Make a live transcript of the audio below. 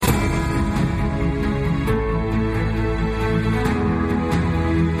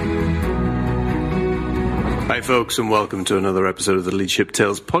Hi, folks, and welcome to another episode of the Leadership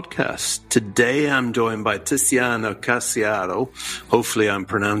Tales podcast. Today, I'm joined by Tiziana Casciaro. Hopefully, I'm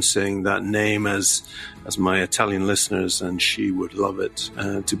pronouncing that name as my Italian listeners, and she would love it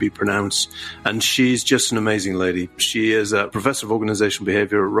to be pronounced. And she's just an amazing lady. She is a professor of organizational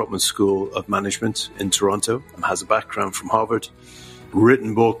behavior at Rotman School of Management in Toronto, and has a background from Harvard,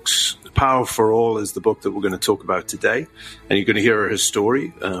 written books. Power for All is the book that we're going to talk about today. And you're going to hear her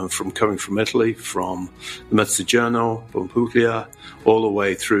story from coming from Italy, from the Mezzogiorno, from Puglia, all the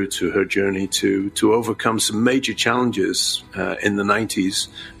way through to her journey to overcome some major challenges in the 90s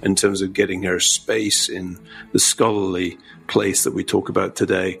in terms of getting her space in the scholarly place that we talk about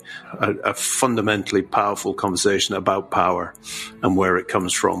today. A fundamentally powerful conversation about power and where it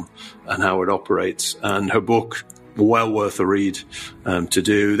comes from and how it operates. And her book, well worth a read to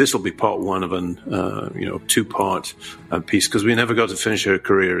do. This will be part one of an two-part piece because we never got to finish her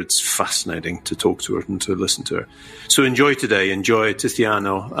career. It's fascinating to talk to her and to listen to her. So enjoy today. Enjoy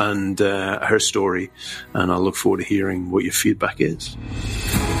Tiziana and her story, and I'll look forward to hearing what your feedback is.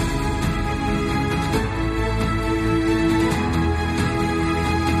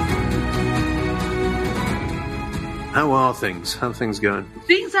 How are things? How are things going?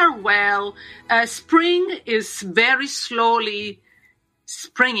 Things are well. Spring is very slowly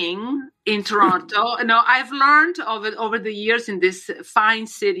springing in Toronto. Now, I've learned over the years in this fine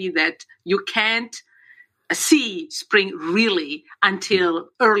city that you can't see spring really until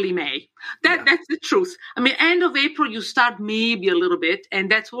early May. That's the truth. I mean, end of April, you start maybe a little bit, and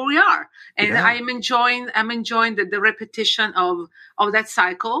that's where we are. And I'm enjoying the repetition of that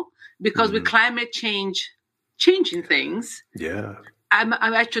cycle because with climate change, changing things. Yeah.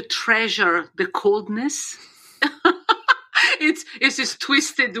 I actually treasure the coldness. It's this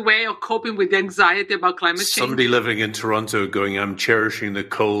twisted way of coping with the anxiety about climate change. Somebody living in Toronto going, I'm cherishing the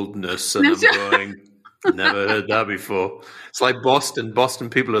coldness, and I'm going, never heard that before. It's like Boston. Boston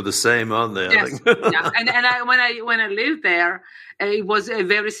people are the same, aren't they? Yes. Yeah. And when I lived there, it was a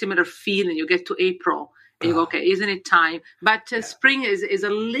very similar feeling. You get to April. And you go, okay, isn't it time? But spring is a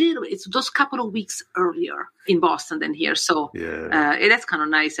little, it's just a couple of weeks earlier in Boston than here. So that's kind of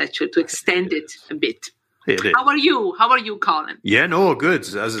nice, actually, to extend it a bit. How are you? How are you, Colin? Yeah, no, good.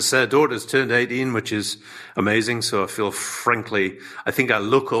 As I said, daughter's turned 18, which is amazing. So I feel, frankly, I think I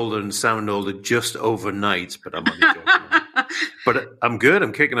look older and sound older just overnight, but I'm only joking. But I'm good.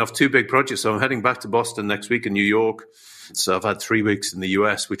 I'm kicking off 2 big projects. So I'm heading back to Boston next week in New York. So I've had 3 weeks in the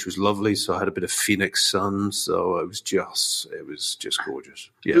US, which was lovely. So I had a bit of Phoenix sun. So it was just gorgeous.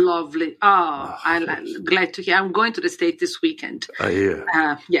 Yeah. Lovely. Oh, I'm glad to hear. I'm going to the States this weekend. I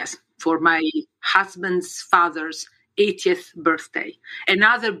hear. Yes, for my husband's father's 80th birthday.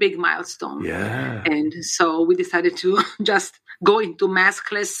 Another big milestone. Yeah. And so we decided to just go into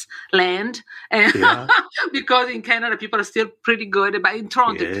maskless land because in Canada people are still pretty good, but in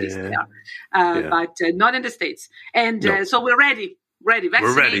Toronto at least they are, but not in the States. And so we're ready,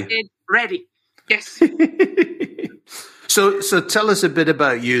 vaccinated, ready. Yes. So tell us a bit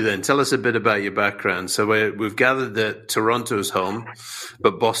about you then. Tell us a bit about your background. So we've gathered that Toronto's home,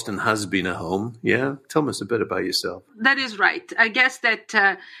 but Boston has been a home. Yeah? Tell us a bit about yourself. That is right. I guess that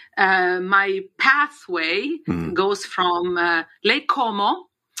my pathway goes from Lake Como,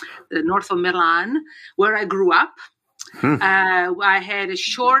 north of Milan, where I grew up. I had a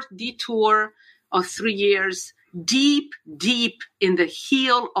short detour of 3 years, deep in the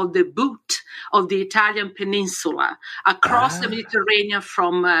heel of the boot of the Italian peninsula, across the Mediterranean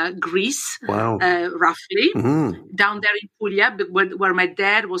from Greece, roughly, down there in Puglia, where my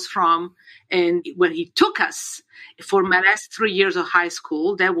dad was from. And when he took us for my last 3 years of high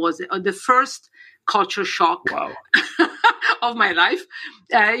school, that was the first culture shock of my life,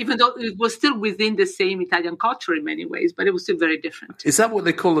 even though it was still within the same Italian culture in many ways, but it was still very different. Is that what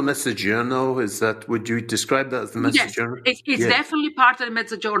they call the Mezzogiorno? Would you describe that as the Mezzogiorno? Yes, it's definitely part of the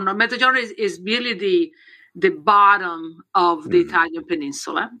Mezzogiorno. Mezzogiorno is really the bottom of the Italian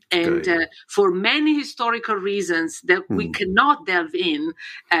peninsula. And for many historical reasons that we cannot delve in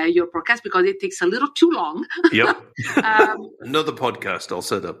your podcast because it takes a little too long. Yep. Another podcast I'll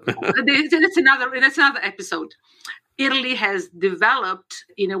set up. That's another episode. Italy has developed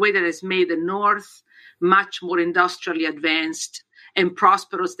in a way that has made the north much more industrially advanced and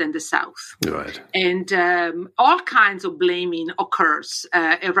prosperous than the South. Right. And all kinds of blaming occurs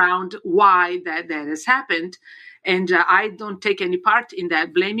around why that has happened. And I don't take any part in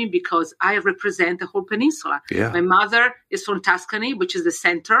that blaming because I represent the whole peninsula. Yeah. My mother is from Tuscany, which is the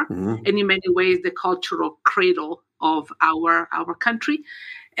center, and in many ways the cultural cradle of our country.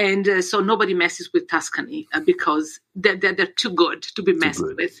 And so nobody messes with Tuscany because they're too good to be messed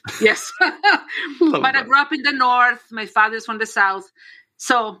with. Yes. But I grew up in the north. My father's from the south.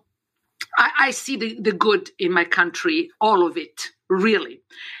 So I see the good in my country, all of it, really.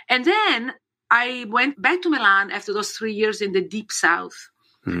 And then I went back to Milan after those 3 years in the deep south,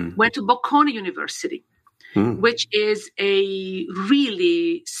 went to Bocconi University, which is a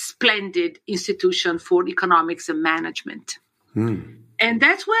really splendid institution for economics and management. And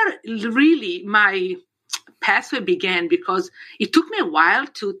that's where really my pathway began, because it took me a while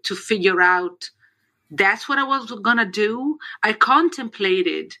to figure out that's what I was going to do. I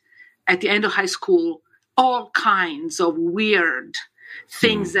contemplated at the end of high school all kinds of weird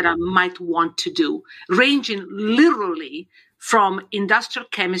things that I might want to do, ranging literally from industrial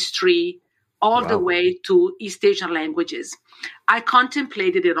chemistry all the way to East Asian languages. I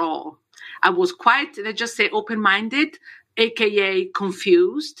contemplated it all. I was quite, let's just say, open-minded, AKA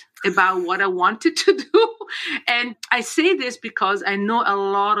confused about what I wanted to do. And I say this because I know a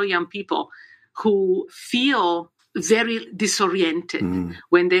lot of young people who feel very disoriented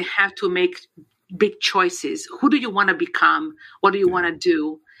when they have to make big choices. Who do you want to become? What do you want to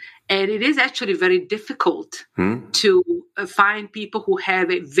do? And it is actually very difficult to find people who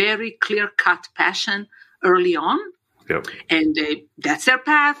have a very clear-cut passion early on. And that's their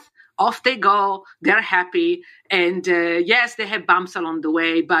path. Off they go, they're happy. And yes, they have bumps along the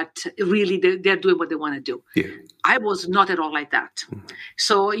way, but really they're doing what they want to do. I was not at all like that.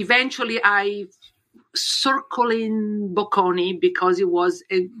 So eventually I circled in Bocconi because it was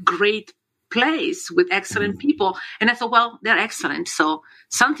a great place with excellent people. And I thought, well, they're excellent, so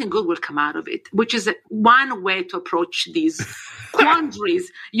something good will come out of it, which is one way to approach these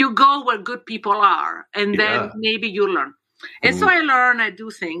quandaries. You go where good people are, and then maybe you learn. And so I learn, I do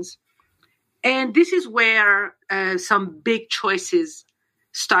things. And this is where some big choices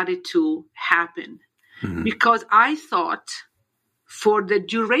started to happen, because I thought for the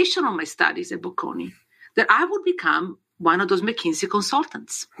duration of my studies at Bocconi that I would become one of those McKinsey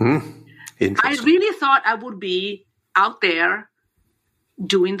consultants. I really thought I would be out there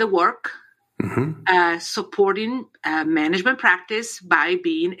doing the work, supporting management practice by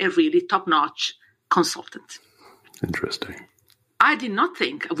being a really top-notch consultant. Interesting. I did not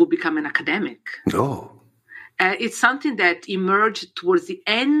think I would become an academic. No. It's something that emerged towards the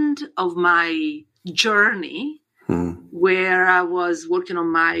end of my journey, where I was working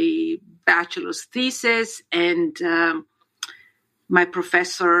on my bachelor's thesis, and my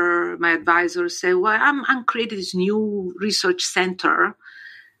professor, my advisor said, well, I'm creating this new research center.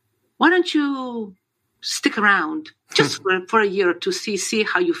 Why don't you stick around just for a year or two, see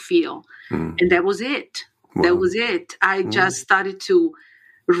how you feel? And that was it. Wow. That was it. I just started to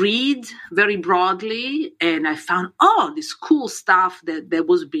read very broadly, and I found this cool stuff that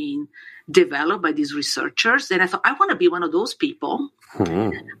was being developed by these researchers. And I thought, I want to be one of those people.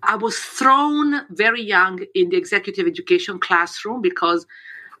 I was thrown very young in the executive education classroom because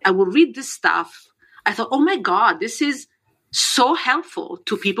I would read this stuff. I thought, oh my God, this is so helpful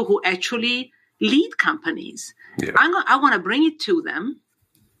to people who actually lead companies. I want to bring it to them.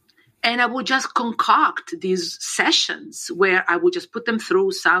 And I would just concoct these sessions where I would just put them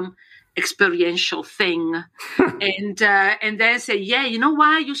through some experiential thing and then say, yeah, you know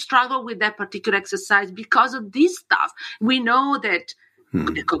why you struggle with that particular exercise? Because of this stuff. We know that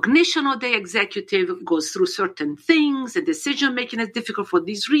the cognition of the executive goes through certain things, and decision-making is difficult for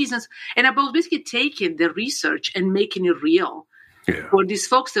these reasons. And I was basically taking the research and making it real for these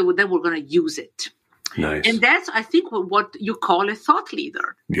folks that were going to use it. Nice. And that's, I think, what you call a thought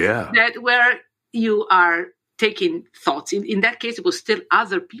leader. Yeah. That where you are taking thoughts. In that case, it was still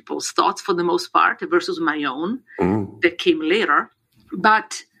other people's thoughts for the most part versus my own that came later.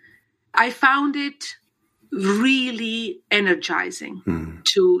 But I found it really energizing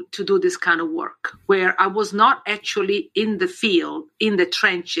to do this kind of work, where I was not actually in the field, in the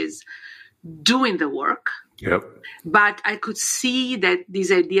trenches, doing the work. But I could see that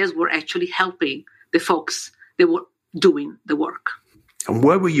these ideas were actually helping the folks that were doing the work. And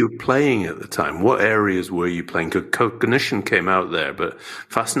where were you playing at the time? What areas were you playing? Because cognition came out there, but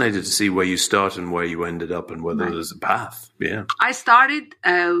fascinated to see where you started and where you ended up and whether there's a path. Yeah. I started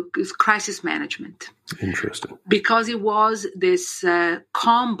with crisis management. Interesting. Because it was this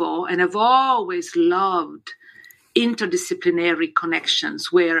combo, and I've always loved interdisciplinary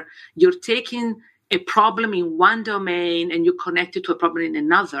connections where you're taking a problem in one domain and you connect it to a problem in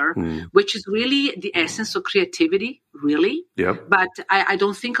another, which is really the essence of creativity, really. But I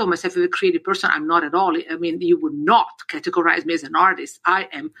don't think of myself as a creative person. I'm not at all. I mean, you would not categorize me as an artist. I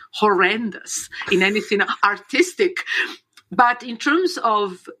am horrendous in anything artistic. But in terms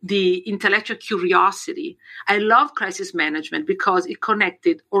of the intellectual curiosity, I love crisis management because it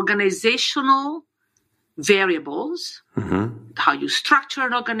connected organizational variables, how you structure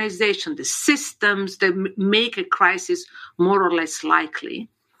an organization, the systems that make a crisis more or less likely,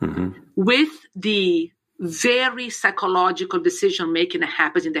 with the very psychological decision-making that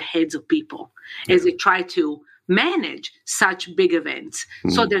happens in the heads of people as they try to manage such big events.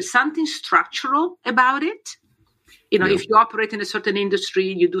 So there's something structural about it. If you operate in a certain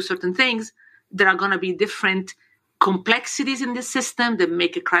industry, you do certain things, there are going to be different complexities in the system that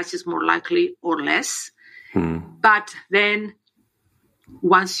make a crisis more likely or less. But then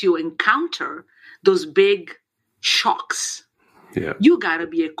once you encounter those big shocks, you got to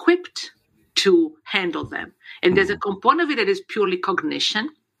be equipped to handle them. And there's a component of it that is purely cognition.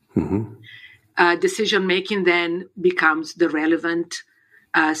 Decision-making then becomes the relevant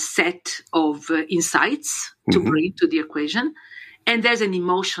set of insights to bring to the equation. And there's an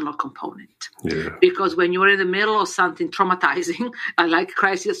emotional component. Because when you're in the middle of something traumatizing, like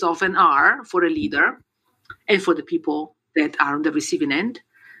crises often are for a leader and for the people that are on the receiving end,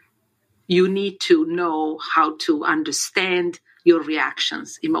 you need to know how to understand your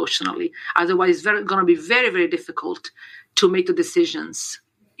reactions emotionally. Otherwise, it's going to be very, very difficult to make the decisions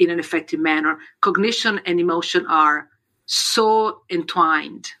in an effective manner. Cognition and emotion are so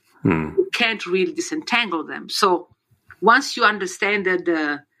entwined. You can't really disentangle them. So once you understand that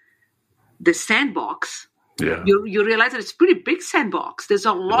the sandbox, you realize that it's a pretty big sandbox. There's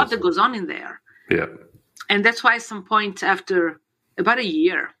a lot that goes on in there. And that's why at some point after about a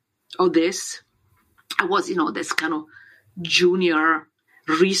year of this, I was, this kind of junior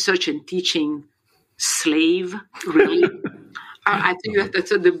research and teaching slave, really. I think that's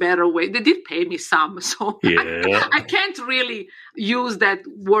the better way. They did pay me some, so I can't really use that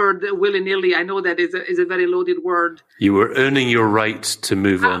word willy-nilly. I know that is a very loaded word. You were earning your right to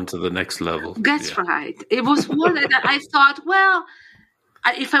move on to the next level. That's right. It was more that I thought, well,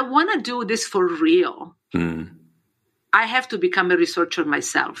 if I want to do this for real, I have to become a researcher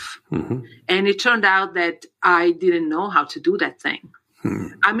myself. And it turned out that I didn't know how to do that thing.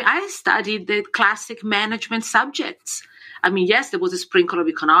 I studied the classic management subjects. Yes, there was a sprinkle of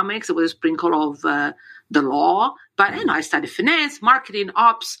economics, there was a sprinkle of the law, but I studied finance, marketing,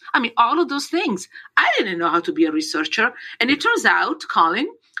 ops, all of those things. I didn't know how to be a researcher. And it turns out, Colin,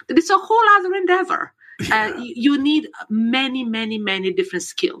 that it's a whole other endeavor. You need many, many, many different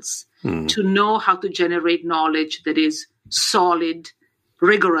skills to know how to generate knowledge that is solid,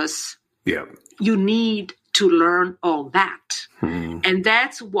 rigorous. You need to learn all that. And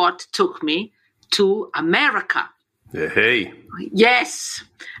that's what took me to America. Yes.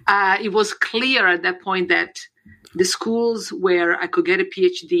 It was clear at that point that the schools where I could get a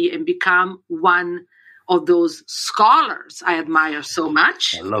PhD and become one of those scholars I admire so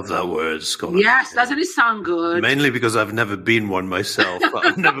much. I love that word, scholar. Yes, doesn't it sound good? Mainly because I've never been one myself.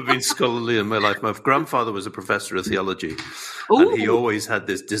 I've never been scholarly in my life. My grandfather was a professor of theology, and he always had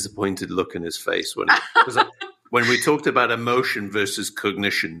this disappointed look in his face when we talked about emotion versus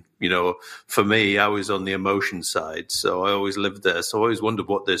cognition. For me, I was on the emotion side, so I always lived there. So I always wondered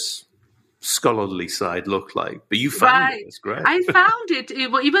what this scholarly side looked like. But you found it. It's great. I found it,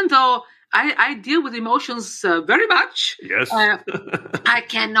 even though I deal with emotions very much. Yes. I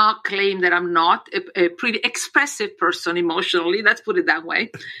cannot claim that I'm not a pretty expressive person emotionally. Let's put it that way.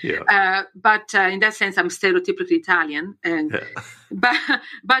 But in that sense, I'm stereotypically Italian.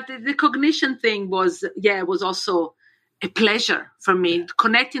 But the cognition thing was also a pleasure for me,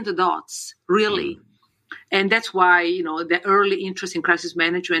 connecting the dots, really. And that's why, the early interest in crisis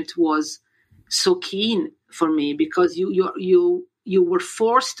management was so keen for me, because you were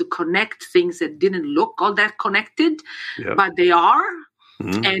forced to connect things that didn't look all that connected, but they are.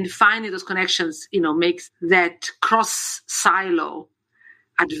 And finding those connections, makes that cross-silo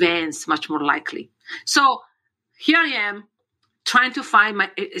advance much more likely. So here I am trying to find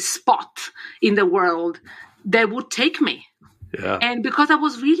a spot in the world that would take me. And because I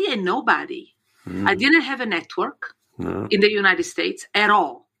was really a nobody, I didn't have a network in the United States at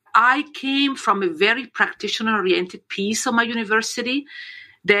all. I came from a very practitioner-oriented piece of my university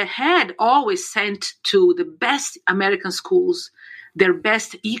that had always sent to the best American schools their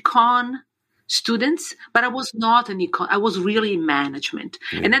best econ students, but I was not an econ. I was really in management.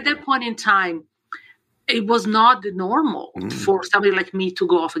 And at that point in time, it was not the normal for somebody like me to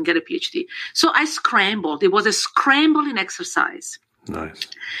go off and get a PhD. So I scrambled. It was a scrambling exercise. Nice.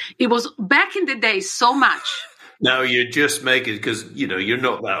 It was back in the day so much Now you're just making, because, you're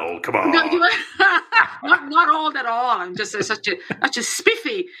not that old. Come on. No, not old at all. I'm just such a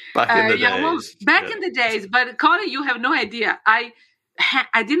spiffy. Back in the days. Back in the days. But Colin, you have no idea. I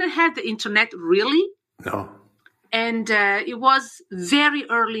didn't have the internet really. No. And it was very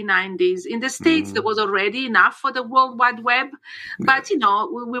early 90s. In the States, there was already enough for the World Wide Web. But,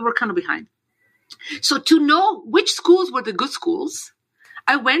 we were kind of behind. So to know which schools were the good schools,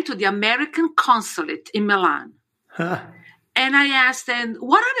 I went to the American consulate in Milan. Huh. And I asked them,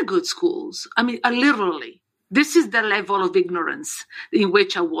 what are the good schools? I mean, literally, this is the level of ignorance in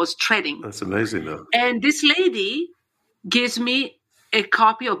which I was treading. That's amazing, though. And this lady gives me a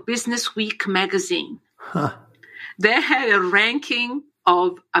copy of Business Week magazine. Huh. They had a ranking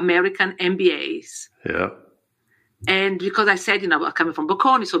of American MBAs. Yeah. And because I said, I'm coming from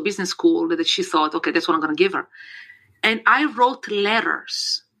Bocconi, so business school, that she thought, okay, that's what I'm going to give her. And I wrote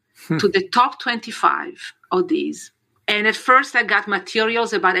letters to the top 25 of these. And at first I got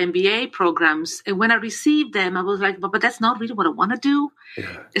materials about MBA programs. And when I received them, I was like, but that's not really what I want to do.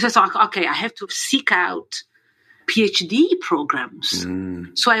 Yeah. So I thought, okay, I have to seek out PhD programs.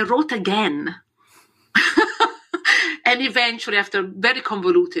 So I wrote again. And eventually, after very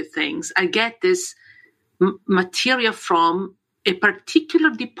convoluted things, I get this material from a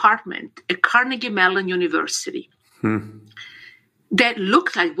particular department at Carnegie Mellon University that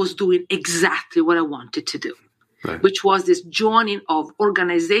looked like was doing exactly what I wanted to do, which was this joining of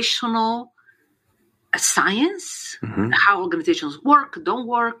organizational science, how organizations work, don't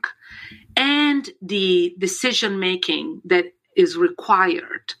work, and the decision-making that is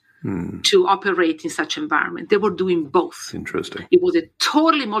required to operate in such environment. They were doing both. Interesting. It was a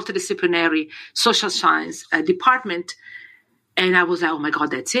totally multidisciplinary social science department. And I was like, oh my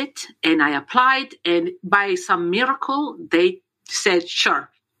God, that's it. And I applied. And by some miracle, they said, sure.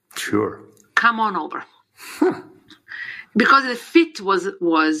 Come on over. Because the fit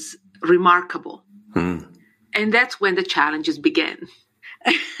was remarkable. And that's when the challenges began.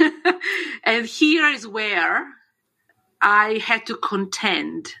 And here is where I had to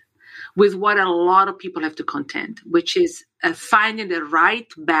contend with what a lot of people have to contend, which is finding the right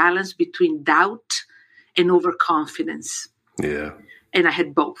balance between doubt and overconfidence. Yeah. And I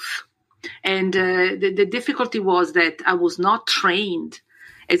had both. And the difficulty was that I was not trained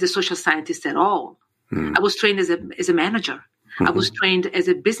as a social scientist at all. I was trained as a manager. I was trained as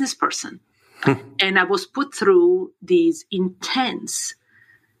a business person. And I was put through these intense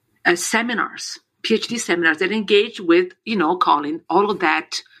seminars, PhD seminars that engage with, Colin, all of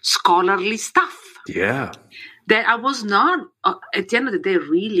that scholarly stuff. Yeah. That I was not, at the end of the day,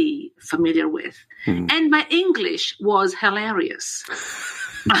 really familiar with. And my English was hilarious.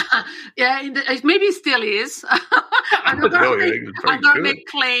 Maybe it still is. I'm not going to make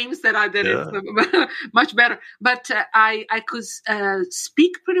claims that it's much better. But I could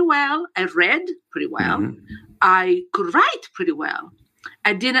speak pretty well. I read pretty well. I could write pretty well.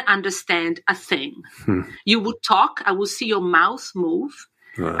 I didn't understand a thing. You would talk. I would see your mouth move.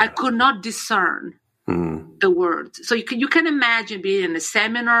 I could not discern the words. So you can imagine being in a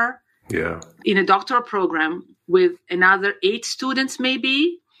seminar, in a doctoral program with another 8 students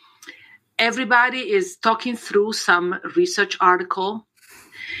maybe. Everybody is talking through some research article,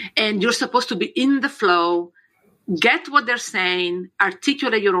 and you're supposed to be in the flow, get what they're saying,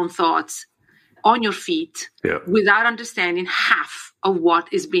 articulate your own thoughts on your feet without understanding half of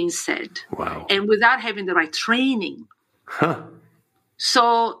what is being said. Wow. And without having the right training.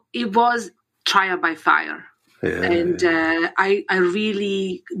 So it was trial by fire. Yeah. And I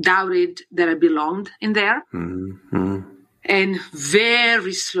really doubted that I belonged in there. And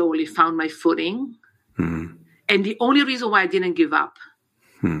very slowly found my footing. And the only reason why I didn't give up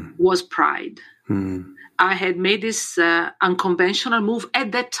was pride. I had made this unconventional move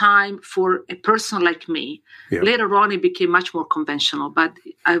at that time for a person like me. Yeah. Later on, it became much more conventional, but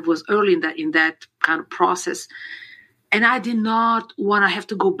I was early in that kind of process. And I did not want to have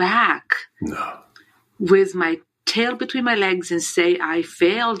to go back with my tail between my legs and say, I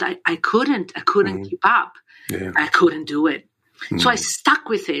failed. I couldn't keep up. Yeah. I couldn't do it. So I stuck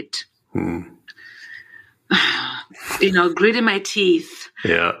with it, gritting my teeth.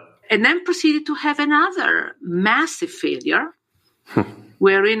 Yeah. And then proceeded to have another massive failure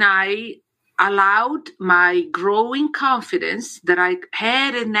wherein I allowed my growing confidence that I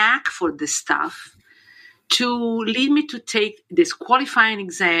had a knack for this stuff to lead me to take this qualifying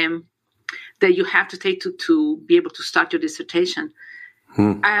exam that you have to take to be able to start your dissertation.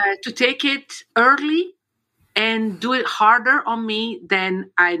 To take it early and do it harder on me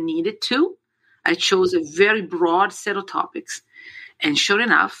than I needed to. I chose a very broad set of topics. And sure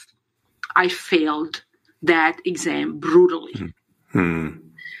enough, I failed that exam brutally. Mm-hmm.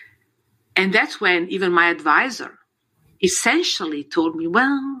 And that's when even my advisor essentially told me,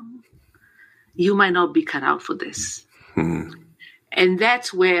 well, you might not be cut out for this. Mm-hmm. And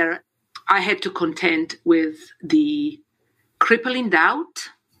that's where I had to contend with the crippling doubt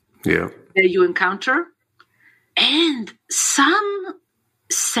that you encounter and some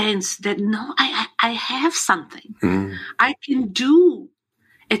sense that, no, I have something. Mm-hmm. I can do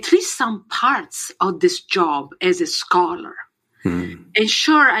at least some parts of this job as a scholar. Mm-hmm. And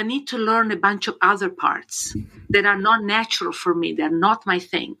sure, I need to learn a bunch of other parts that are not natural for me. They're not my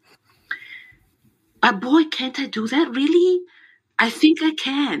thing. But boy, can't I do that? Really? I think I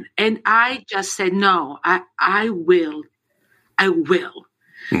can. And I just said, no, I will. I will.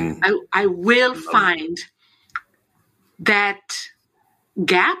 Mm-hmm. I will find that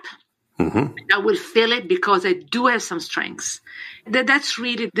gap. Mm-hmm. I will fill it because I do have some strengths. That's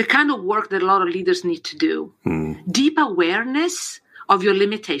really the kind of work that a lot of leaders need to do. Mm-hmm. Deep awareness of your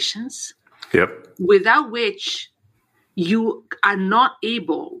limitations, without which you are not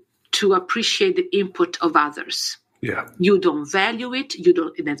able to appreciate the input of others. Yeah. You don't value it. You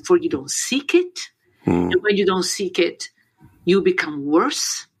don't seek it. Mm-hmm. And when you don't seek it, you become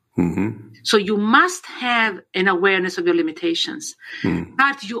worse. Mm-hmm. So you must have an awareness of your limitations,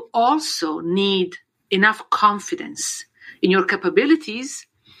 but you also need enough confidence in your capabilities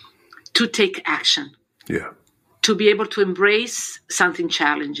to take action, to be able to embrace something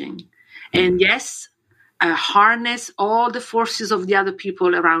challenging. And yes, harness all the forces of the other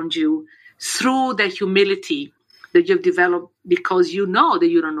people around you through the humility that you've developed because you know that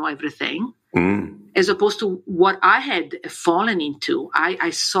you don't know everything. As opposed to what I had fallen into. I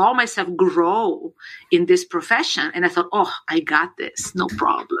saw myself grow in this profession and I thought, oh, I got this, no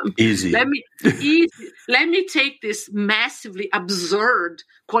problem. Easy. Let me take this massively absurd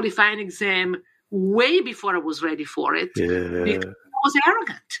qualifying exam way before I was ready for it. Because I was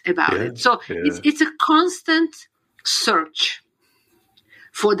arrogant about it. So it's a constant search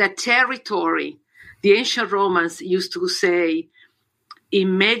for that territory. The ancient Romans used to say,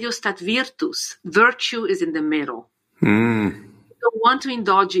 in medio stat virtus, virtue is in the middle. You don't want to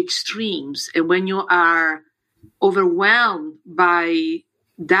indulge extremes. And when you are overwhelmed by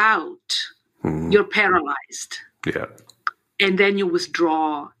doubt, you're paralyzed. And then you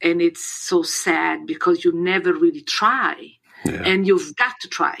withdraw. And it's so sad because you never really try. And you've got to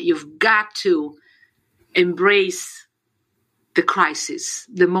try. You've got to embrace the crisis,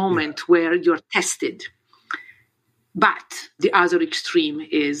 the moment where you're tested. But the other extreme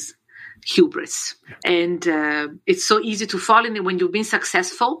is hubris. And it's so easy to fall in it when you've been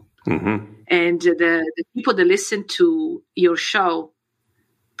successful. And the people that listen to your show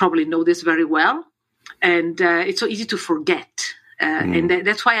probably know this very well. And it's so easy to forget. And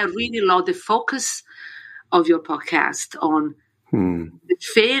that's why I really love the focus of your podcast on the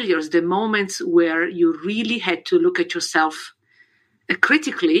failures, the moments where you really had to look at yourself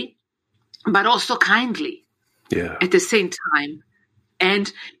critically, but also kindly. At the same time. And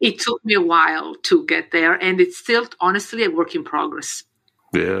it took me a while to get there. And it's still, honestly, a work in progress.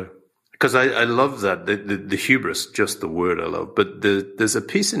 Because I love that. The hubris, just the word I love. But there's a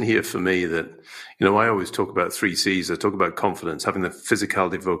piece in here for me that, I always talk about 3 C's. I talk about confidence, having the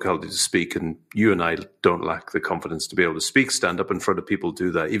physicality, vocality to speak. And you and I don't lack the confidence to be able to speak, stand up in front of people,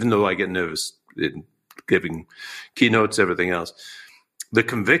 do that. Even though I get nervous in giving keynotes, everything else. The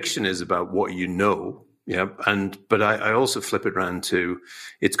conviction is about what you know. But I also flip it around to,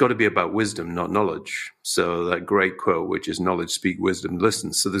 it's got to be about wisdom, not knowledge. So that great quote, which is knowledge, speak, wisdom,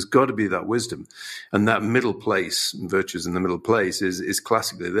 listen. So there's got to be that wisdom. And that middle place, virtues in the middle place, is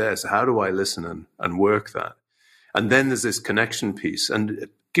classically there. So how do I listen and work that? And then there's this connection piece. And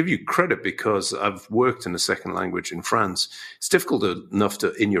give you credit because I've worked in a second language in France. It's difficult enough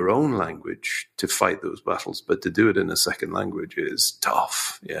in your own language to fight those battles, but to do it in a second language is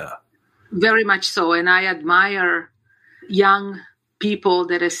tough. Very much so. And I admire young people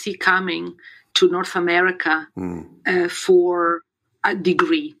that I see coming to North America for a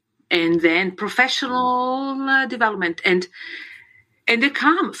degree and then professional development. And they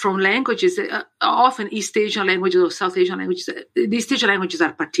come from languages, often East Asian languages or South Asian languages. The East Asian languages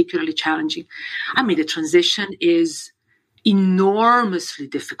are particularly challenging. I mean, the transition is enormously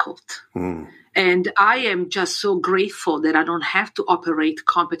difficult. And I am just so grateful that I don't have to operate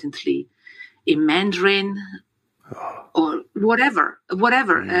competently in Mandarin or whatever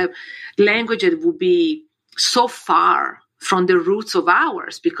language that would be so far from the roots of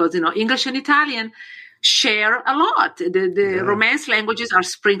ours, because English and Italian share a lot. The Romance languages are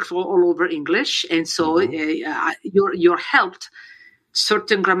sprinkled all over English, and so you're helped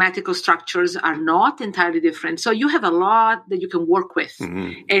certain grammatical structures are not entirely different. So you have a lot that you can work with.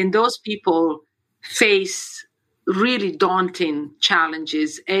 Mm-hmm. And those people face really daunting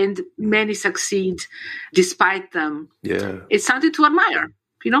challenges, and many succeed despite them. Yeah. It's something to admire,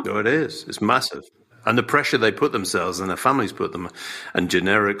 No, it is. It's massive. And the pressure they put themselves and their families put them. And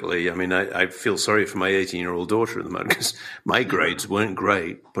generically, I mean, I feel sorry for my 18-year-old daughter at the moment, because my grades weren't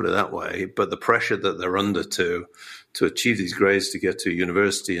great, put it that way. But the pressure that they're under to achieve these grades, to get to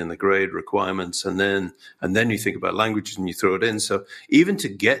university and the grade requirements, and then you think about languages and you throw it in. So even to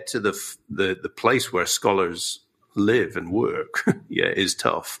get to the place where scholars live and work, is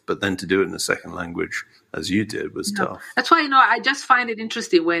tough. But then to do it in a second language, as you did, was tough. That's why, I just find it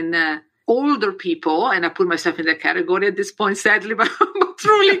interesting when older people, and I put myself in that category at this point, sadly, but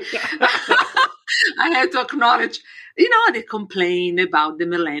truly, I had to acknowledge, they complain about the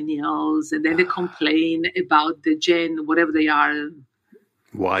millennials, and then they complain about the Gen, whatever they are.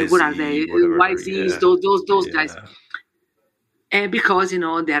 YZ, what are they? YZs, those guys. And because,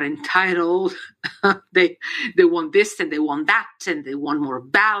 they're entitled, they want this and they want that, and they want more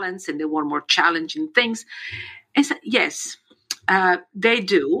balance and they want more challenging things. And so, yes, they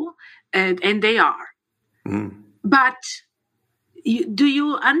do. And they are. Mm. But do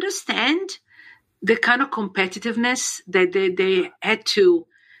you understand the kind of competitiveness that they had to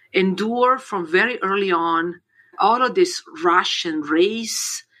endure from very early on? All of this rush and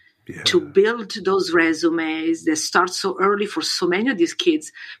race to build those resumes that start so early for so many of these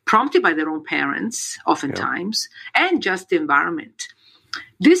kids, prompted by their own parents, oftentimes, and just the environment.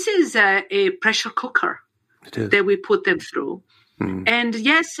 This is a pressure cooker that we put them through. And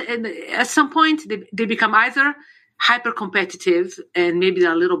yes, and at some point they become either hyper competitive, and maybe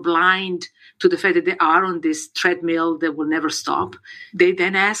they're a little blind to the fact that they are on this treadmill that will never stop. They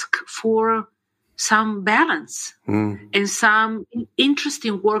then ask for some balance and some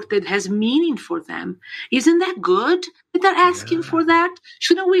interesting work that has meaning for them. Isn't that good that they're asking for that?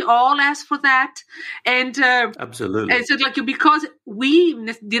 Shouldn't we all ask for that? And absolutely. And so, because we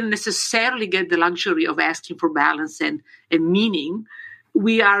didn't necessarily get the luxury of asking for balance and meaning,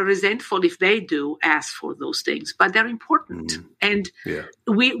 we are resentful if they do ask for those things, but they're important. And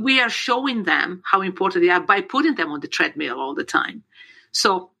we are showing them how important they are by putting them on the treadmill all the time.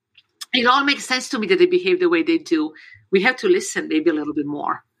 So it all makes sense to me that they behave the way they do. We have to listen maybe a little bit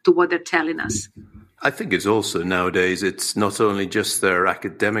more to what they're telling us. I think it's also nowadays, it's not only just their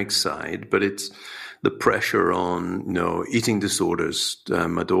academic side, but it's the pressure on, eating disorders,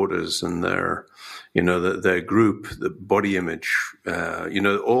 my daughters and their, their group, the body image,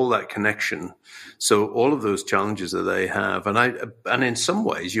 all that connection. So all of those challenges that they have, and in some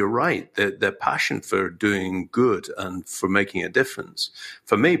ways, you're right, their passion for doing good and for making a difference,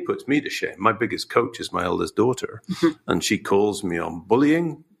 for me, puts me to shame. My biggest coach is my eldest daughter, and she calls me on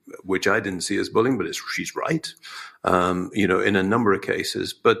bullying, which I didn't see as bullying, but she's right, in a number of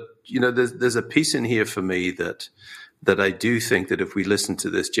cases. But, there's a piece in here for me that I do think that if we listen to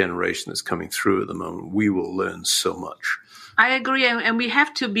this generation that's coming through at the moment, we will learn so much. I agree. And we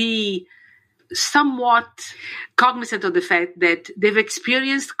have to be somewhat cognizant of the fact that they've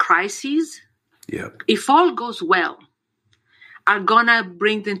experienced crises. Yeah. If all goes well, are going to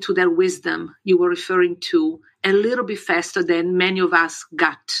bring them to their wisdom you were referring to a little bit faster than many of us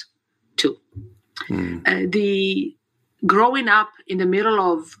got to. The growing up in the middle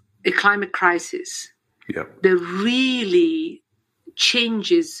of a climate crisis that really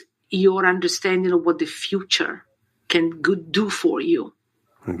changes your understanding of what the future can do for you.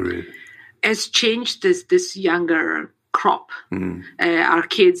 Agreed. Has changed this younger crop. Our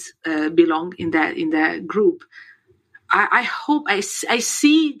kids belong in that group. I hope I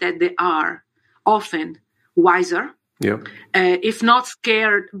see that they are often wiser. If not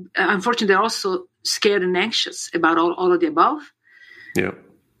scared, unfortunately, they're also scared and anxious about all of the above.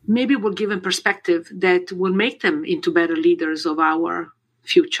 Maybe we'll give them perspective that will make them into better leaders of our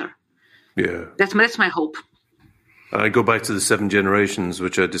future. That's my hope. I go back to the 7 generations,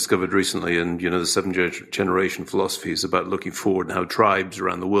 which I discovered recently, and the 7 generation philosophy is about looking forward and how tribes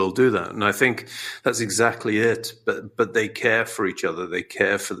around the world do that. And I think that's exactly it. But they care for each other, they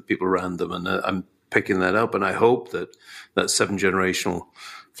care for the people around them, and I'm picking that up. And I hope that 7 generational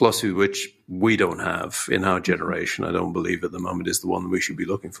philosophy, which we don't have in our generation, I don't believe at the moment, is the one that we should be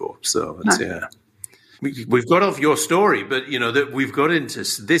looking for. So we've got off your story, but that we've got into,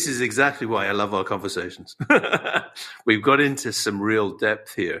 this is exactly why I love our conversations. We've got into some real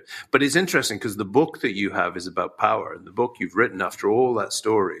depth here, but it's interesting because the book that you have is about power, and the book you've written after all that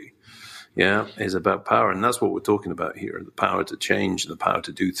story, is about power. And that's what we're talking about here, the power to change and the power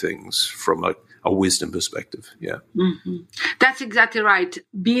to do things from a wisdom perspective. Yeah. Mm-hmm. That's exactly right.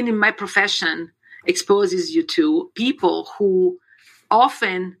 Being in my profession exposes you to people who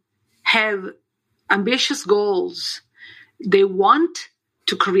often have ambitious goals. They want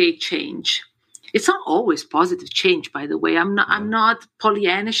to create change. It's not always positive change, by the way. I'm not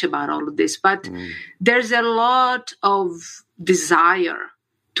Pollyannish about all of this, but there's a lot of desire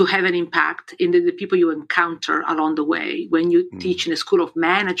to have an impact in the people you encounter along the way. When you teach in a school of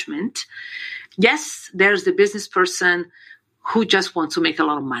management, yes, there's the business person who just wants to make a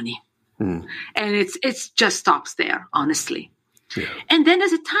lot of money. And it's just stops there, honestly. Yeah. And then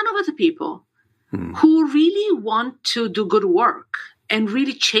there's a ton of other people who really want to do good work and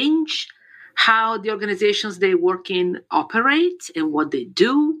really change how the organizations they work in operate and what they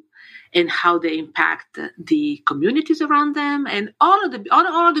do and how they impact the communities around them and all of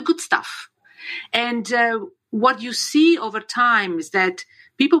the good stuff. And what you see over time is that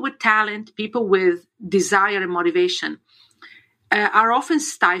people with talent, people with desire and motivation are often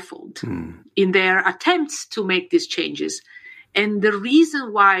stifled in their attempts to make these changes. And the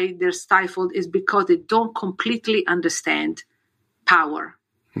reason why they're stifled is because they don't completely understand power.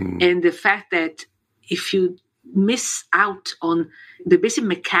 And the fact that if you miss out on the basic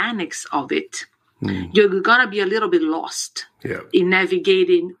mechanics of it, you're going to be a little bit lost in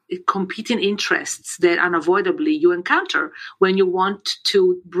navigating competing interests that unavoidably you encounter when you want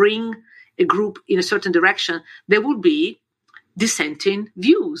to bring a group in a certain direction. There will be dissenting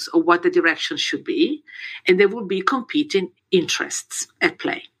views of what the direction should be, and there will be competing interests at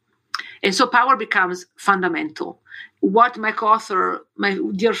play. And so power becomes fundamental. What my co-author, my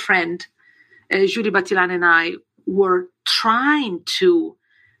dear friend, Julie Battilan and I were trying to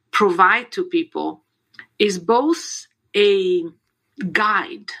provide to people is both a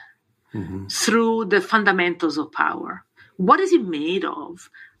guide through the fundamentals of power. What is it made of?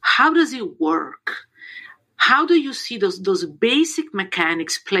 How does it work? How do you see those basic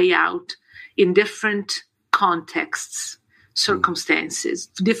mechanics play out in different contexts, circumstances,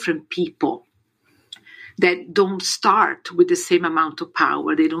 different people that don't start with the same amount of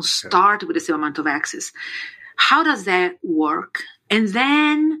power? They don't start with the same amount of access. How does that work? And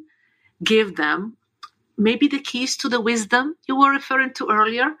then give them maybe the keys to the wisdom you were referring to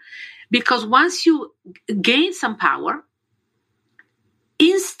earlier. Because once you gain some power,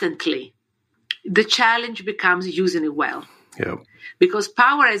 instantly the challenge becomes using it well. Yeah. Because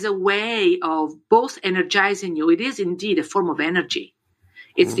power is a way of both energizing you. It is indeed a form of energy.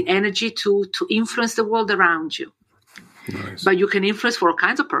 It's the energy to influence the world around you. Nice. But you can influence for all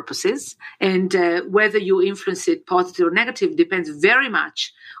kinds of purposes. And whether you influence it positive or negative depends very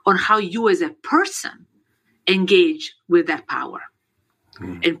much on how you as a person engage with that power.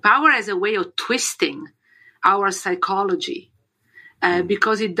 And power as a way of twisting our psychology.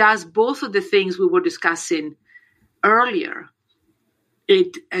 Because it does both of the things we were discussing earlier.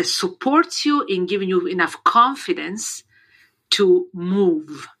 It supports you in giving you enough confidence to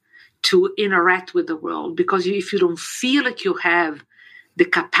move, to interact with the world. Because if you don't feel like you have the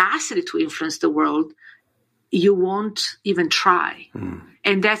capacity to influence the world, you won't even try.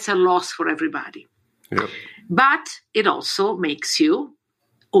 And that's a loss for everybody. Yep. But it also makes you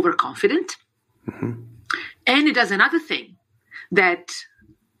overconfident. And it does another thing that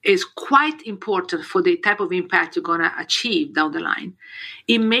is quite important for the type of impact you're going to achieve down the line.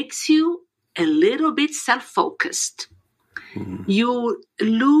 It makes you a little bit self-focused. You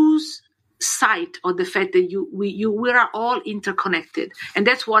lose sight of the fact that we are all interconnected. And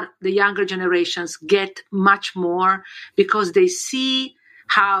that's what the younger generations get much more, because they see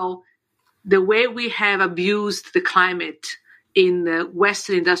how the way we have abused the climate in the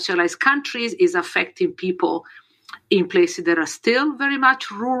Western industrialized countries is affecting people in places that are still very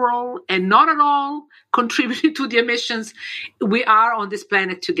much rural and not at all contributing to the emissions. We are on this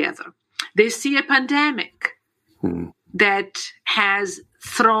planet together. They see a pandemic that has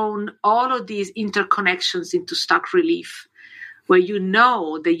thrown all of these interconnections into stark relief, where you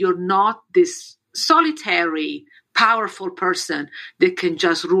know that you're not this solitary, powerful person that can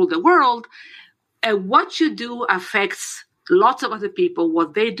just rule the world. And what you do affects lots of other people.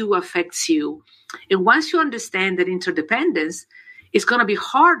 What they do affects you. And once you understand that interdependence, it's going to be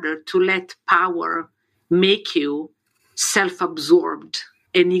harder to let power make you self-absorbed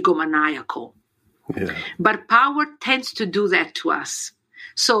and egomaniacal. Yeah. But power tends to do that to us.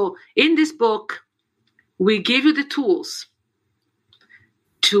 So in this book, we give you the tools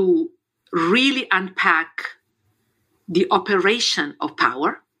to really unpack the operation of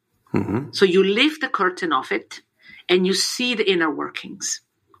power. So you lift the curtain off it and you see the inner workings.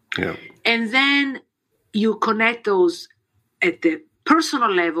 Yeah. And then you connect those at the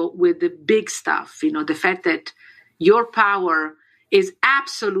personal level with the big stuff, the fact that your power is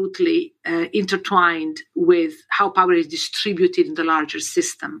absolutely intertwined with how power is distributed in the larger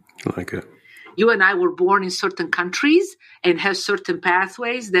system. I like it. You and I were born in certain countries and have certain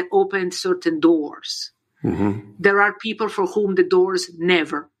pathways that open certain doors. Mm-hmm. There are people for whom the doors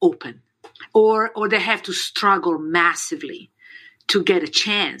never open, or they have to struggle massively to get a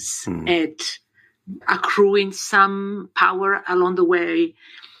chance at accruing some power along the way.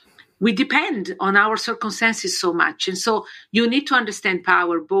 We depend on our circumstances so much. And so you need to understand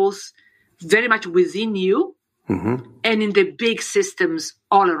power both very much within you and in the big systems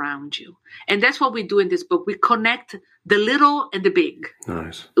all around you. And that's what we do in this book. We connect the little and the big.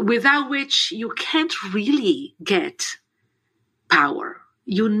 Nice. Without which you can't really get power.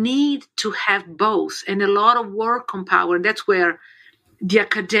 You need to have both, and a lot of work on power. And that's where the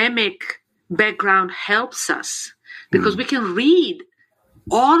academic background helps us, because we can read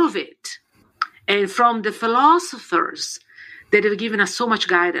all of it. And from the philosophers that have given us so much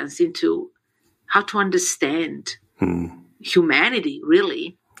guidance into how to understand humanity,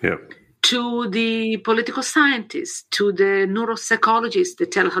 really, to the political scientists, to the neuropsychologists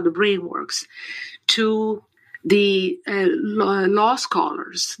that tell how the brain works, to the law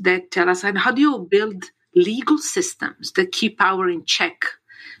scholars that tell us how do you build legal systems that keep power in check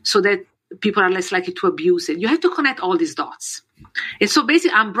so that people are less likely to abuse it. You have to connect all these dots. And so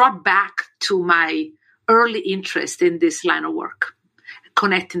basically I'm brought back to my early interest in this line of work,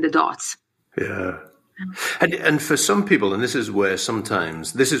 connecting the dots. Yeah. And for some people, and this is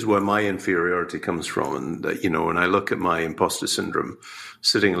where my inferiority comes from. And, when I look at my imposter syndrome,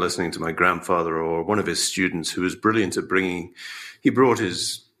 sitting and listening to my grandfather or one of his students who was brilliant at he brought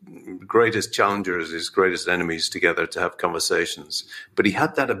his greatest challengers, his greatest enemies together to have conversations. But he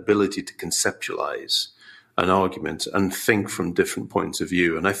had that ability to conceptualize an argument and think from different points of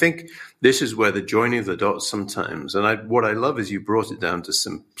view. And I think this is where the joining of the dots sometimes, and what I love is you brought it down to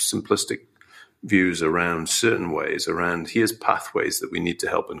simplistic views around certain ways, around here's pathways that we need to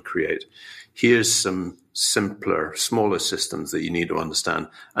help and create. Here's some simpler, smaller systems that you need to understand.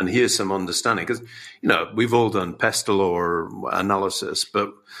 And here's some understanding. Because, we've all done pestle or analysis,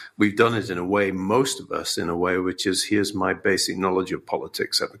 but we've done it in a way, most of us, in a way which is, here's my basic knowledge of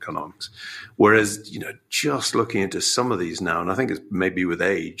politics and economics. Whereas, just looking into some of these now, and I think it's maybe with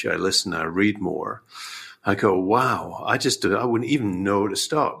age, I listen, I read more. I go, wow, I wouldn't even know where to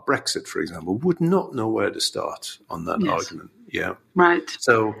start. Brexit, for example, would not know where to start on that argument. Yeah. Right.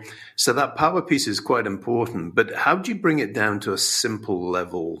 So that power piece is quite important. But how do you bring it down to a simple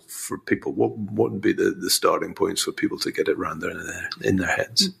level for people? What would be the starting points for people to get it around in their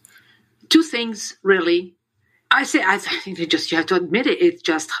heads? Two things, really. I think you have to admit it. It's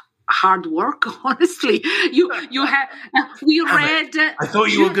just hard work, honestly. We read. I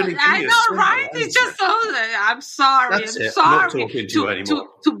thought you were going to give me I know, right? It's just so. I'm sorry. That's it. Sorry. I'm not talking to you anymore.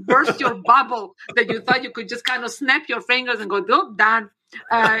 To burst your bubble that you thought you could just kind of snap your fingers and go, oh, done.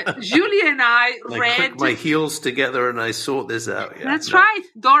 Julie and I read. Click my heels together and I sort this out. Yeah, that's right.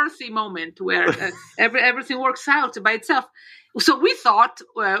 Dorothy moment where everything works out by itself. So we thought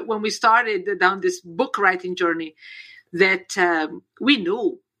when we started down this book writing journey that we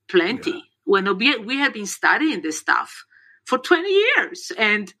knew plenty. When we had been studying this stuff for 20 years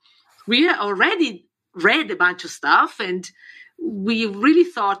and we had already read a bunch of stuff and we really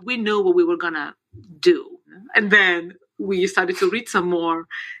thought we knew what we were going to do. And then we started to read some more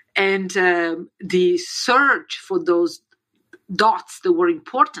and the search for those dots that were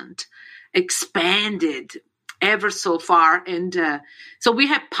important expanded ever so far. And so we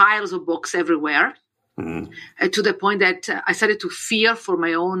had piles of books everywhere. To the point that I started to fear for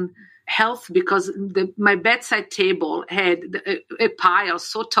my own health because my bedside table had a pile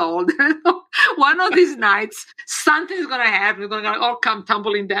so tall that one of these nights something is going to happen. It's going to all come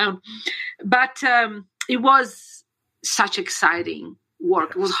tumbling down. But it was such exciting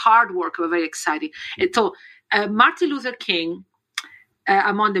work. It was hard work, but very exciting. And so Martin Luther King,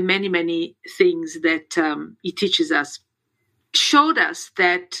 among the many, many things that he teaches us, showed us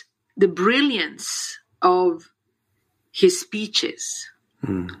that the brilliance of his speeches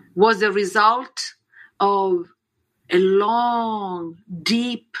was the result of a long,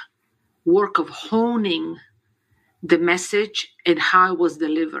 deep work of honing the message and how it was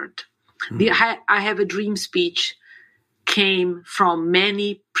delivered. The I Have a Dream speech came from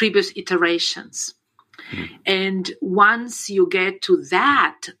many previous iterations. And once you get to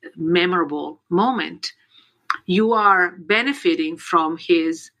that memorable moment, you are benefiting from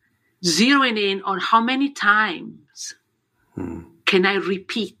his zeroing in on how many times can I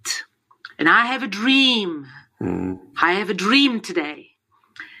repeat? And I have a dream I have a dream today.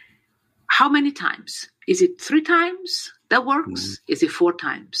 How many times? Is it 3 times that works? Is it 4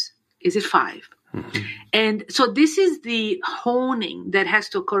 times? Is it 5? And so this is the honing that has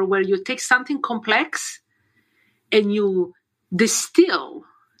to occur, where you take something complex and you distill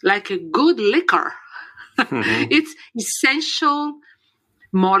like a good liquor. It's essential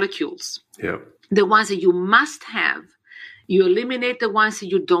molecules. Yeah. The ones that you must have. You eliminate the ones that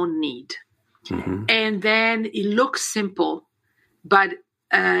you don't need. And then it looks simple, but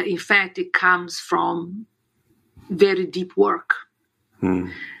in fact, it comes from very deep work.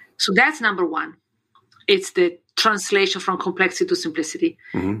 So that's number one. It's the translation from complexity to simplicity.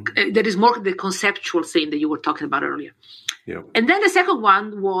 There is more the conceptual thing that you were talking about earlier. Yeah. And then the second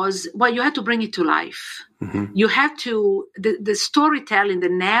one was, well, you have to bring it to life. You have to, the storytelling, the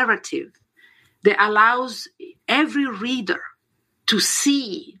narrative that allows every reader to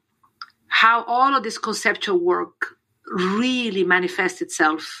see how all of this conceptual work really manifests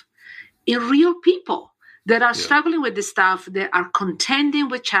itself in real people that are struggling with this stuff, that are contending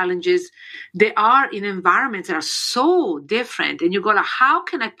with challenges. They are in environments that are so different. And you go, like, how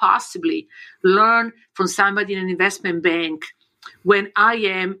can I possibly learn from somebody in an investment bank when I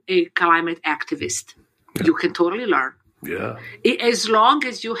am a climate activist? You can totally learn. Yeah. As long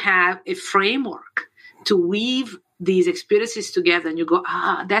as you have a framework to weave these experiences together and you go,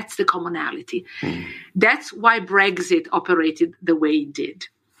 that's the commonality. That's why Brexit operated the way it did.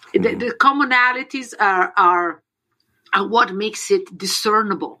 The commonalities are what makes it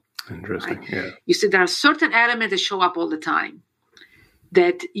discernible. Interesting. Right? Yeah. You see, there are certain elements that show up all the time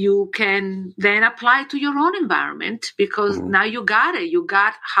that you can then apply to your own environment, because now you got it. You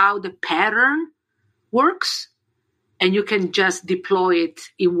got how the pattern works, and you can just deploy it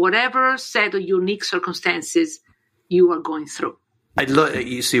in whatever set of unique circumstances you are going through.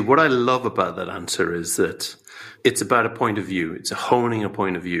 You see, what I love about that answer is that it's about a point of view. It's honing a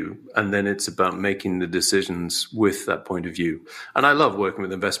point of view, and then it's about making the decisions with that point of view. And I love working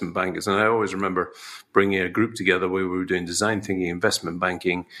with investment bankers, and I always remember bringing a group together where we were doing design thinking, investment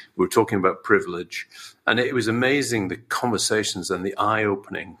banking. We were talking about privilege, and it was amazing the conversations and the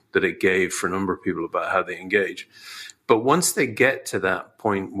eye-opening that it gave for a number of people about how they engage. But once they get to that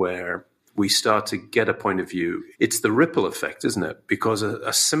point where we start to get a point of view, it's the ripple effect, isn't it? Because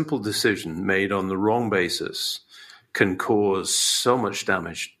a simple decision made on the wrong basis can cause so much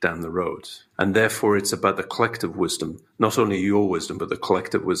damage down the road. And therefore, it's about the collective wisdom, not only your wisdom, but the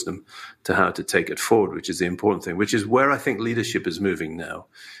collective wisdom to how to take it forward, which is the important thing, which is where I think leadership is moving now,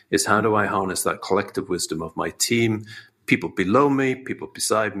 is how do I harness that collective wisdom of my team, people below me, people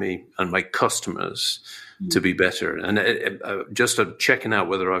beside me, and my customers to be better. And just checking out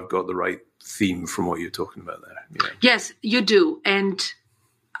whether I've got the right theme from what you're talking about there. Yeah. Yes, you do. And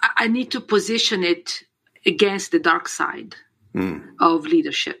I need to position it against the dark side of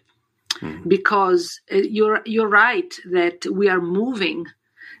leadership, because you're right that we are moving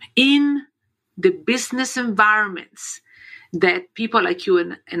in the business environments that people like you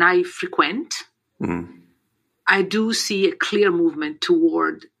and I frequent. I do see a clear movement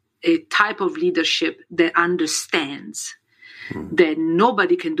toward a type of leadership that understands that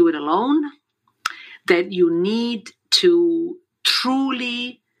nobody can do it alone, that you need to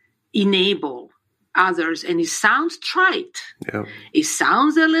truly enable others. And it sounds trite. Yeah. It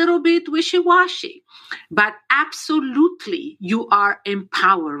sounds a little bit wishy-washy, but absolutely you are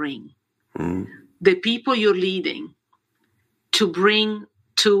empowering the people you're leading to bring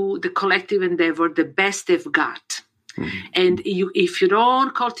to the collective endeavor the best they've got. And if you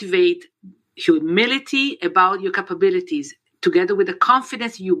don't cultivate humility about your capabilities, together with the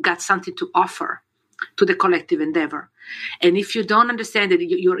confidence you got something to offer to the collective endeavor, and if you don't understand that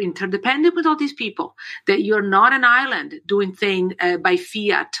you're interdependent with all these people, that you're not an island doing things by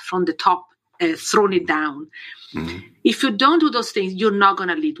fiat from the top, throwing it down. If you don't do those things, you're not going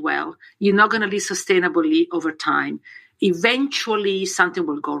to lead well. You're not going to lead sustainably over time. Eventually, something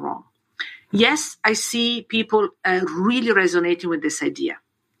will go wrong. Yes, I see people really resonating with this idea.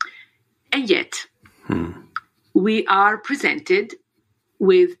 And yet, we are presented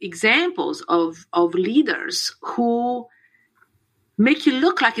with examples of leaders who make you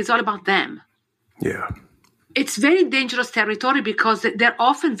look like it's all about them. Yeah. It's very dangerous territory because they're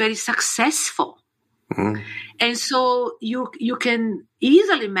often very successful. And so you can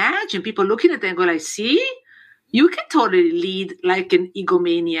easily imagine people looking at them and go like, see, you can totally lead like an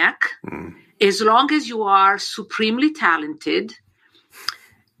egomaniac as long as you are supremely talented.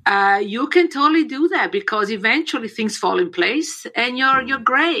 You can totally do that because eventually things fall in place and you're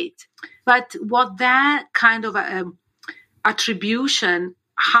great. But what that kind of attribution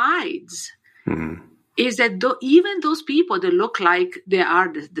hides is that even those people that look like they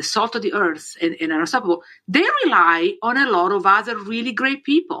are the salt of the earth and are unstoppable, they rely on a lot of other really great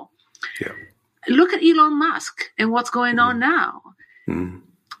people. Yeah. Look at Elon Musk and what's going on now.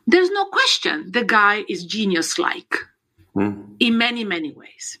 There's no question the guy is genius-like in many, many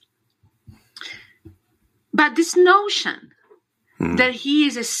ways. But this notion that he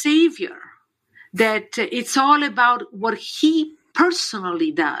is a savior, that it's all about what he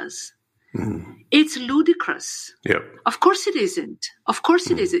personally does, it's ludicrous. Yep. Of course it isn't. Of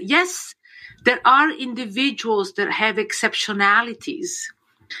course it isn't. Yes, there are individuals that have exceptionalities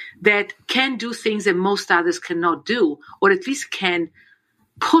that can do things that most others cannot do, or at least can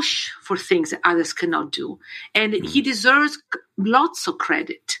push for things that others cannot do. And he deserves lots of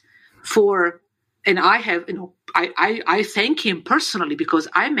credit for, and I have, I thank him personally because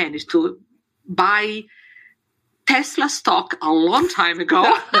I managed to buy Tesla stock a long time ago.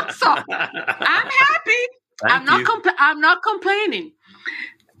 So I'm happy. I'm not complaining.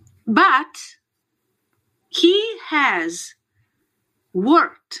 But he has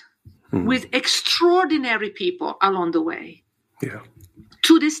worked with extraordinary people along the way. Yeah.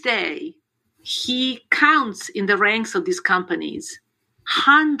 To this day, he counts in the ranks of these companies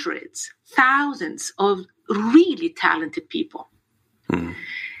hundreds, thousands of really talented people.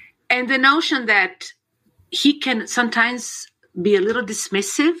 And the notion that he can sometimes be a little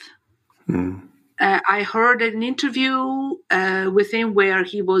dismissive. I heard an interview with him where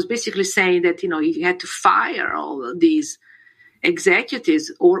he was basically saying that, he had to fire all of these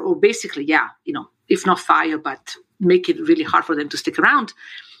executives or basically, if not fire, but make it really hard for them to stick around.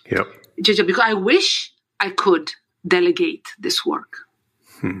 Yep. Because I wish I could delegate this work.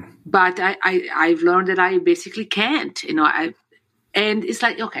 But I've learned that I basically can't, and it's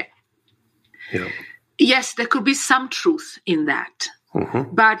like, okay. Yeah. Yes, there could be some truth in that.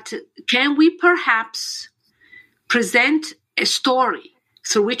 But can we perhaps present a story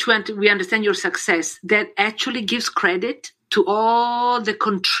through which we understand your success that actually gives credit to all the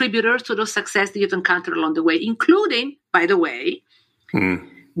contributors to those success that you've encountered along the way, including, by the way,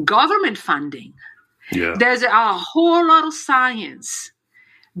 government funding. Yeah. There's a whole lot of science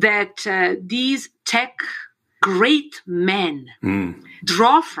that these tech great men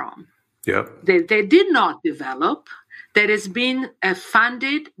draw from. Yeah. They did not develop, that has been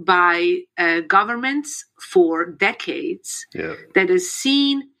funded by governments for decades, that has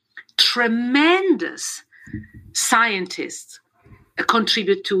seen tremendous scientists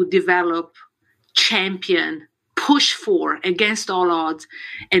contribute to develop, champion, push for against all odds.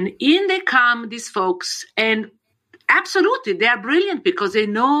 And in they come, these folks, and absolutely, they are brilliant because they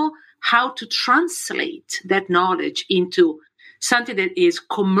know how to translate that knowledge into something that is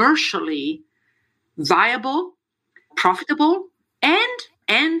commercially viable, profitable,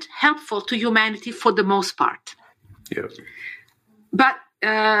 and helpful to humanity for the most part. Yeah. But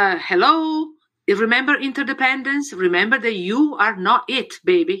hello, remember interdependence. Remember that you are not it,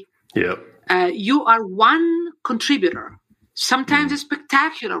 baby. Yeah. You are one contributor, sometimes a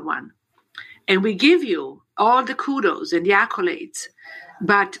spectacular one, and we give you all the kudos and the accolades.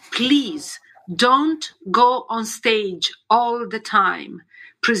 But please don't go on stage all the time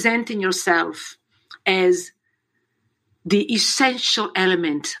presenting yourself as the essential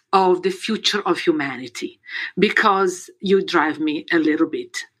element of the future of humanity, because you drive me a little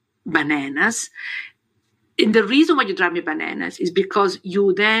bit bananas. And the reason why you drive me bananas is because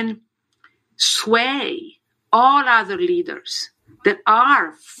you then sway all other leaders that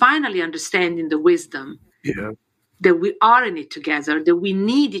are finally understanding the wisdom that we are in it together, that we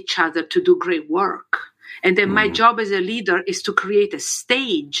need each other to do great work. And then my job as a leader is to create a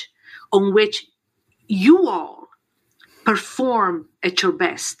stage on which you all perform at your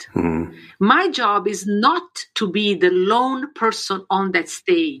best. My job is not to be the lone person on that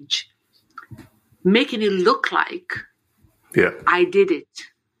stage, making it look like I did it.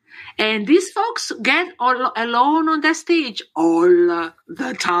 And these folks get all alone on that stage all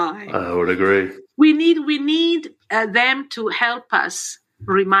the time. I would agree. We need them to help us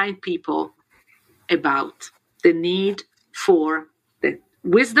remind people about the need for the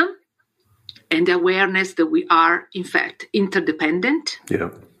wisdom and the awareness that we are, in fact, interdependent. Yeah.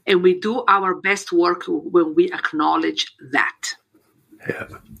 And we do our best work when we acknowledge that. Yeah.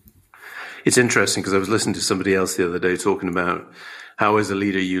 It's interesting because I was listening to somebody else the other day talking about how as a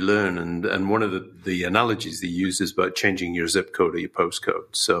leader you learn. And one of the analogies they use is about changing your zip code or your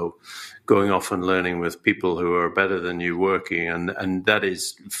postcode. So going off and learning with people who are better than you working. And that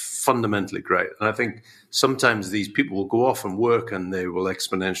is fundamentally great. And I think sometimes these people will go off and work and they will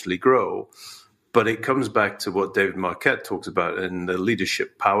exponentially grow. But it comes back to what David Marquette talks about in the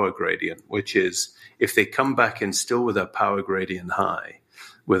leadership power gradient, which is if they come back in still with a power gradient high,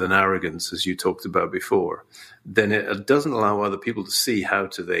 with an arrogance, as you talked about before, then it doesn't allow other people to see how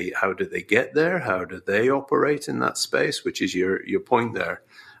do they get there, how do they operate in that space, which is your point there.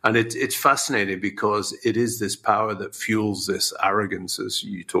 And it's fascinating because it is this power that fuels this arrogance, as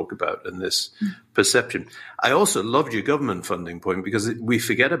you talk about, and this perception. I also loved your government funding point because we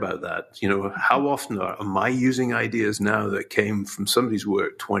forget about that. You know, how often am I using ideas now that came from somebody's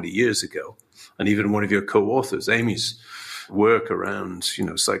work 20 years ago? And even one of your co-authors, Amy's work around, you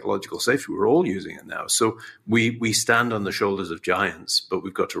know, psychological safety, we're all using it now. So we stand on the shoulders of giants, but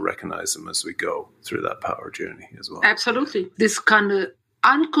we've got to recognize them as we go through that power journey as well. Absolutely. This kind of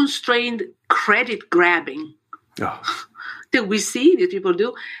unconstrained credit grabbing that we see that people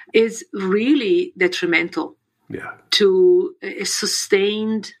do is really detrimental to a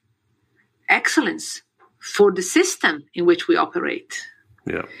sustained excellence for the system in which we operate.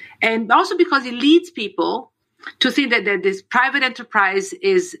 Yeah. And also because it leads people to think that this private enterprise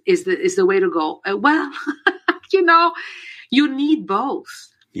is the way to go. Well, you know, you need both.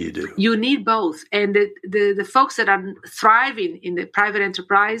 You do. You need both. And the folks that are thriving in the private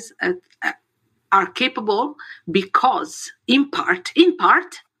enterprise are capable because, in part,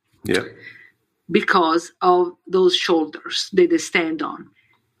 because of those shoulders that they stand on.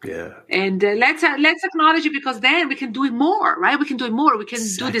 Yeah. And let's acknowledge it, because then we can do it more, right? We can do it more. We can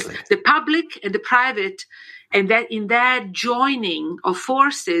do this, the public and the private. And that in that joining of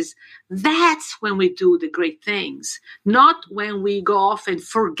forces, that's when we do the great things, not when we go off and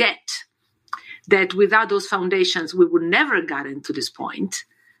forget that without those foundations, we would never have gotten to this point,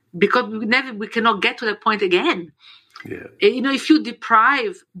 because we cannot get to that point again. Yeah. You know, if you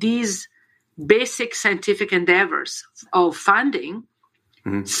deprive these basic scientific endeavors of funding,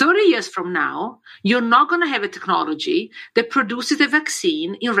 30 years from now, you're not going to have a technology that produces a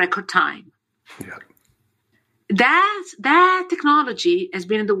vaccine in record time. Yeah. That technology has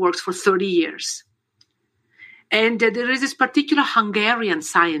been in the works for 30 years. And there is this particular Hungarian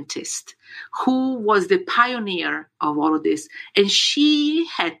scientist who was the pioneer of all of this. And she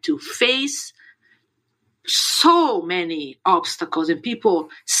had to face so many obstacles and people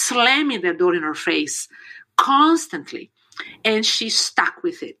slamming their door in her face constantly. And she stuck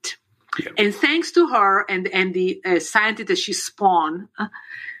with it. Yeah. And thanks to her and the scientist that she spawned,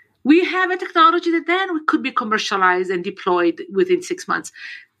 we have a technology that then could be commercialized and deployed within 6 months.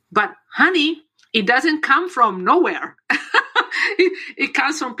 But, honey, it doesn't come from nowhere. It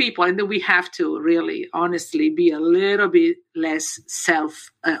comes from people. And then we have to really, honestly, be a little bit less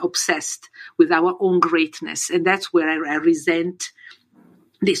self-obsessed with our own greatness. And that's where I resent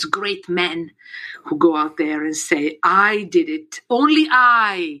these great men who go out there and say, I did it. Only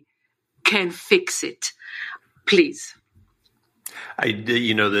I can fix it. Please. I'd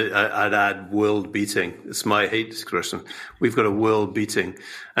add world beating. It's my hate expression. We've got a world beating.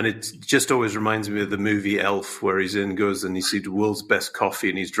 And it just always reminds me of the movie Elf, where goes and he sees the world's best coffee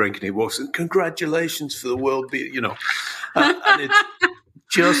and he's drinking. He walks in, congratulations for the world beating, you know. And it's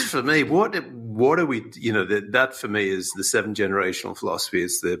just for me, what are we, you know, that for me is the 7 generational philosophy,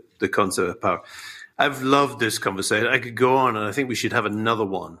 is the concept of power. I've loved this conversation. I could go on, and I think we should have another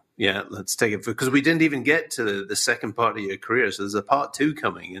one. Yeah, let's take it, because we didn't even get to the second part of your career. So there's a part 2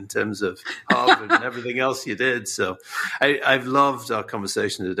 coming in terms of Harvard and everything else you did. So I've loved our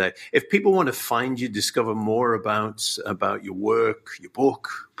conversation today. If people want to find you, discover more about your work, your book,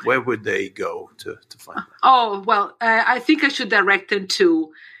 where would they go to find that? Oh, well, I think I should direct them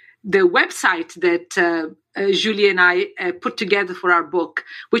to the website that Julie and I put together for our book,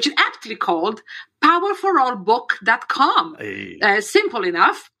 which is aptly called powerforallbook.com. Hey. Simple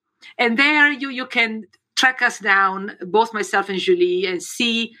enough. And there you can track us down, both myself and Julie, and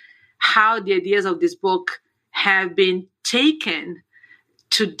see how the ideas of this book have been taken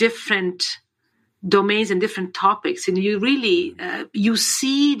to different domains and different topics. And you really, you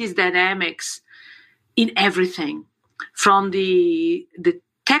see these dynamics in everything, from the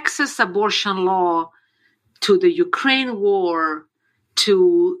Texas abortion law to the Ukraine war,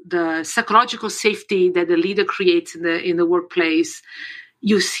 to the psychological safety that the leader creates in the workplace.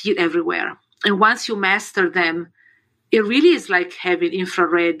 You see it everywhere. And once you master them, it really is like having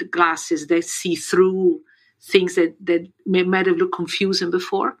infrared glasses that see through things that might have looked confusing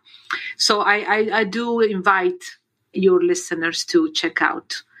before. So I do invite your listeners to check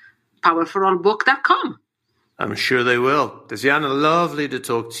out powerforallbook.com. I'm sure they will. Tiziana, lovely to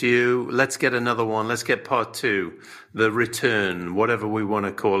talk to you. Let's get another one. Let's get part 2, the return, whatever we want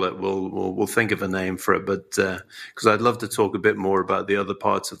to call it. We'll think of a name for it. But because I'd love to talk a bit more about the other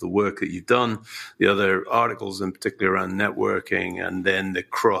parts of the work that you've done, the other articles in particular around networking, and then the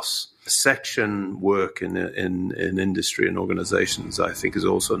cross-section work in industry and organizations, I think is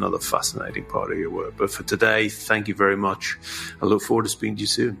also another fascinating part of your work. But for today, thank you very much. I look forward to speaking to you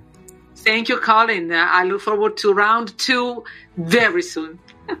soon. Thank you, Colin. I look forward to round 2 very soon.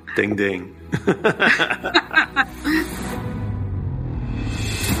 Ding, ding.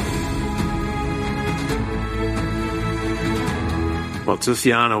 Well,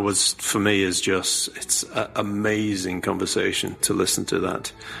 Tiziana was, for me, it's an amazing conversation to listen to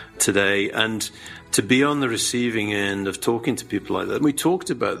that today. And to be on the receiving end of talking to people like that. And we talked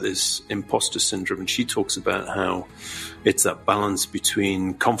about this imposter syndrome, and she talks about how it's that balance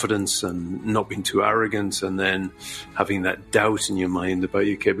between confidence and not being too arrogant, and then having that doubt in your mind about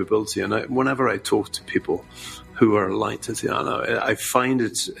your capability. And whenever I talk to people who are like Tiziana, I find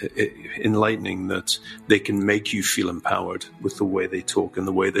it enlightening that they can make you feel empowered with the way they talk and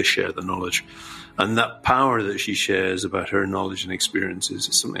the way they share the knowledge. And that power that she shares about her knowledge and experiences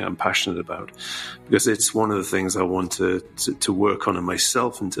is something I'm passionate about, because it's one of the things I want to work on in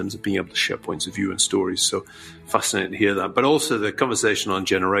myself in terms of being able to share points of view and stories. So fascinating to hear that. But also the conversation on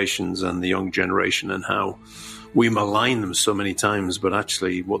generations and the young generation and how we malign them so many times, but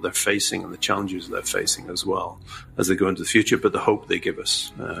actually what they're facing and the challenges they're facing as well as they go into the future. But the hope they give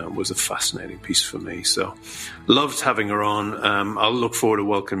us was a fascinating piece for me. So loved having her on. I'll look forward to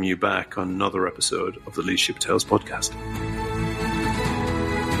welcoming you back on another episode of the Leadership Tales podcast.